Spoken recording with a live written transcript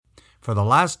For the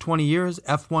last 20 years,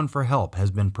 F1 for Help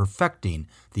has been perfecting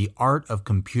the art of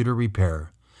computer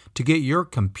repair. To get your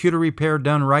computer repair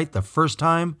done right the first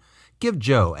time, give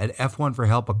Joe at F1 for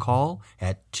Help a call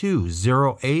at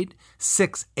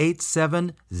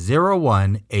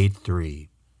 208-687-0183.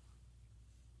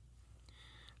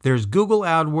 There's Google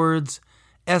AdWords,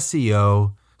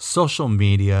 SEO, social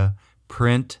media,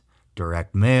 print,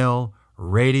 direct mail,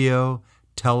 radio,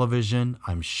 television.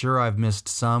 I'm sure I've missed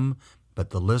some,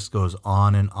 but the list goes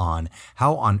on and on.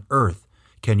 How on earth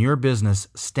can your business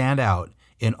stand out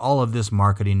in all of this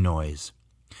marketing noise?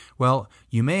 Well,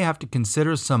 you may have to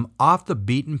consider some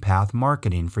off-the-beaten-path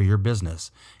marketing for your business,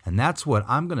 and that's what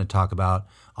I'm going to talk about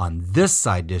on this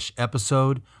side dish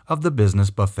episode of The Business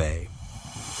Buffet.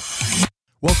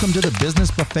 Welcome to The Business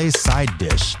Buffet Side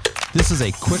Dish. This is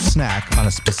a quick snack on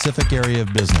a specific area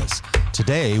of business.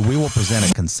 Today, we will present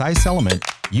a concise element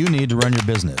you need to run your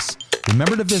business.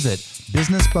 Remember to visit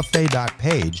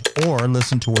businessbuffet.page or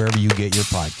listen to wherever you get your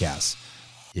podcasts.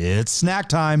 It's snack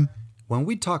time. When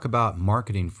we talk about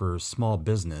marketing for small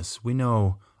business, we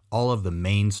know all of the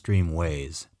mainstream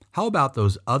ways. How about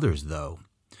those others, though?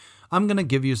 I'm going to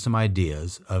give you some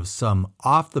ideas of some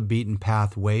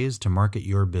off-the-beaten-path ways to market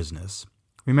your business.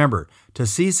 Remember, to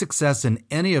see success in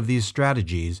any of these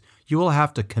strategies, you will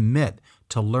have to commit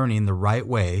to learning the right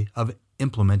way of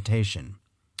implementation.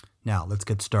 Now, let's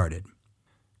get started.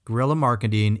 Guerrilla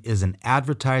marketing is an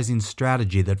advertising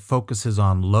strategy that focuses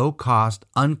on low-cost,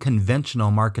 unconventional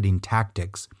marketing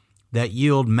tactics that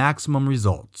yield maximum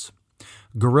results.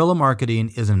 Guerrilla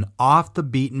marketing is an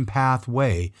off-the-beaten-path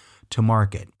way to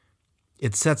market.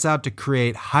 It sets out to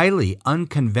create highly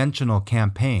unconventional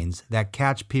campaigns that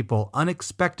catch people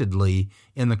unexpectedly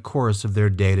in the course of their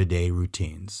day-to-day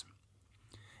routines.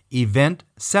 Event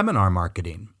seminar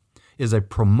marketing is a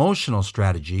promotional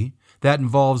strategy that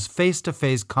involves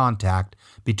face-to-face contact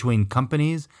between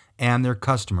companies and their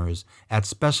customers at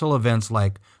special events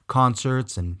like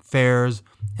concerts and fairs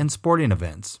and sporting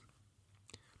events.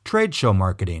 Trade show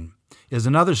marketing is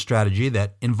another strategy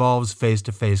that involves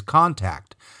face-to-face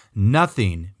contact.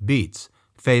 Nothing beats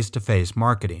face-to-face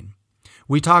marketing.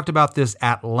 We talked about this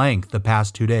at length the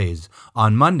past 2 days,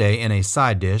 on Monday in a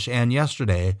side dish and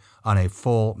yesterday on a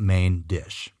full main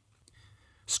dish.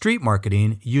 Street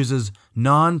marketing uses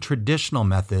non-traditional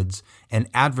methods and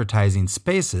advertising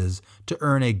spaces to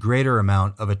earn a greater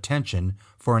amount of attention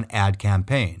for an ad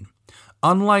campaign.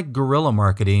 Unlike guerrilla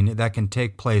marketing that can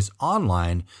take place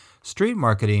online, street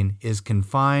marketing is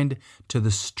confined to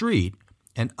the street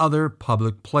and other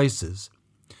public places.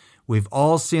 We've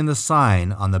all seen the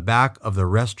sign on the back of the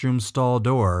restroom stall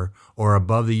door or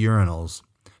above the urinals.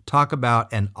 Talk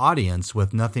about an audience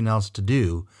with nothing else to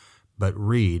do but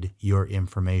read your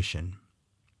information.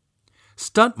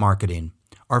 Stunt marketing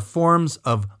are forms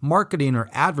of marketing or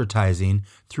advertising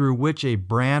through which a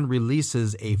brand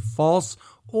releases a false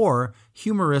or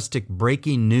humoristic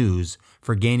breaking news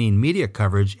for gaining media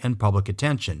coverage and public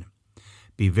attention.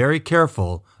 Be very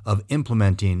careful of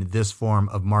implementing this form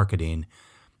of marketing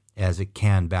as it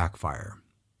can backfire.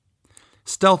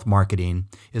 Stealth marketing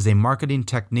is a marketing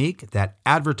technique that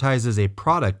advertises a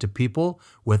product to people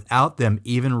without them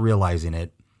even realizing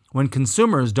it. When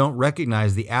consumers don't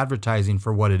recognize the advertising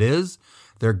for what it is,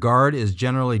 their guard is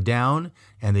generally down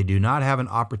and they do not have an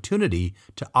opportunity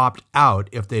to opt out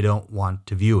if they don't want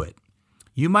to view it.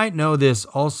 You might know this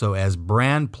also as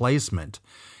brand placement,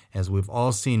 as we've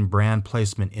all seen brand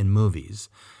placement in movies.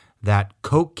 That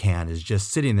Coke can is just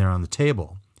sitting there on the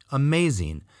table.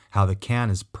 Amazing how the can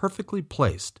is perfectly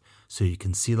placed so you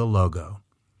can see the logo.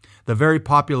 The very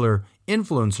popular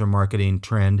influencer marketing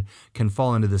trend can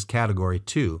fall into this category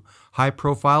too.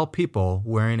 High-profile people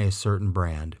wearing a certain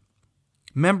brand.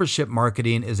 Membership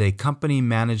marketing is a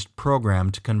company-managed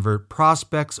program to convert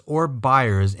prospects or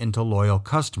buyers into loyal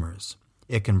customers.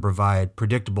 It can provide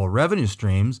predictable revenue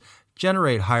streams,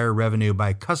 generate higher revenue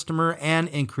by customer, and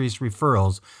increase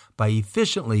referrals by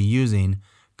efficiently using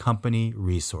company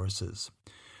resources.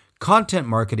 Content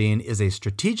marketing is a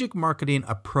strategic marketing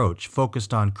approach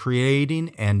focused on creating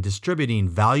and distributing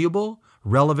valuable,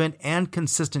 relevant, and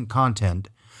consistent content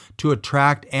to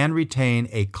attract and retain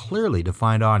a clearly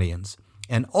defined audience,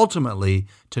 and ultimately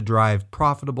to drive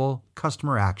profitable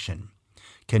customer action.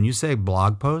 Can you say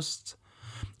blog posts?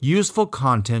 Useful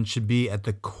content should be at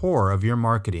the core of your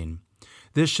marketing.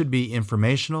 This should be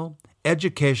informational,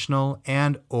 educational,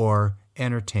 and/or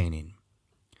entertaining.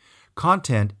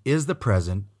 Content is the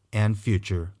present and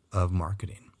future of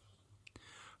marketing.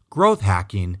 Growth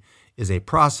hacking is a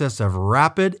process of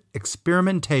rapid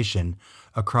experimentation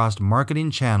across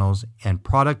marketing channels and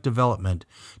product development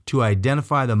to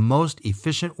identify the most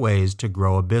efficient ways to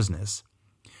grow a business.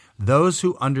 Those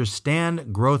who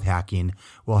understand growth hacking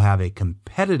will have a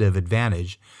competitive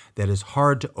advantage that is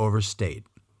hard to overstate.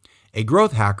 A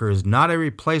growth hacker is not a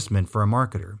replacement for a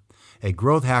marketer. A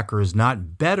growth hacker is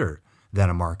not better than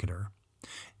a marketer.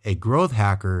 A growth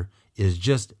hacker is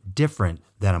just different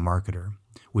than a marketer.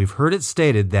 We've heard it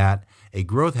stated that a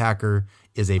growth hacker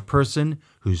is a person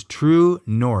whose true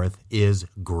north is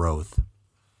growth.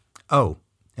 Oh,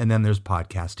 and then there's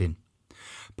podcasting.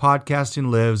 Podcasting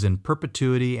lives in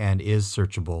perpetuity and is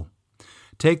searchable.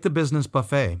 Take the business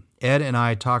buffet. Ed and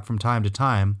I talk from time to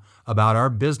time about our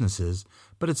businesses,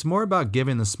 but it's more about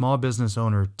giving the small business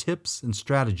owner tips and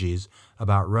strategies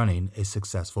about running a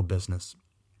successful business.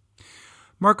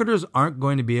 Marketers aren't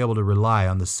going to be able to rely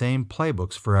on the same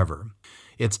playbooks forever.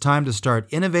 It's time to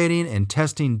start innovating and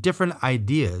testing different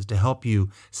ideas to help you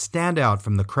stand out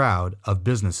from the crowd of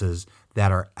businesses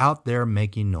that are out there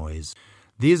making noise.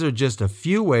 These are just a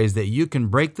few ways that you can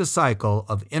break the cycle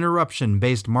of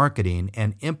interruption-based marketing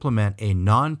and implement a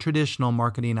non-traditional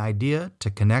marketing idea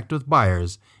to connect with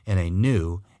buyers in a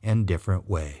new and different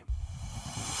way.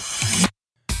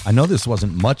 I know this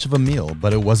wasn't much of a meal,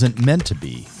 but it wasn't meant to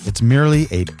be. It's merely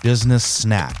a business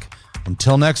snack.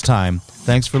 Until next time,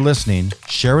 thanks for listening,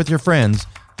 share with your friends,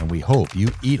 and we hope you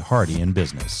eat hearty in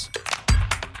business.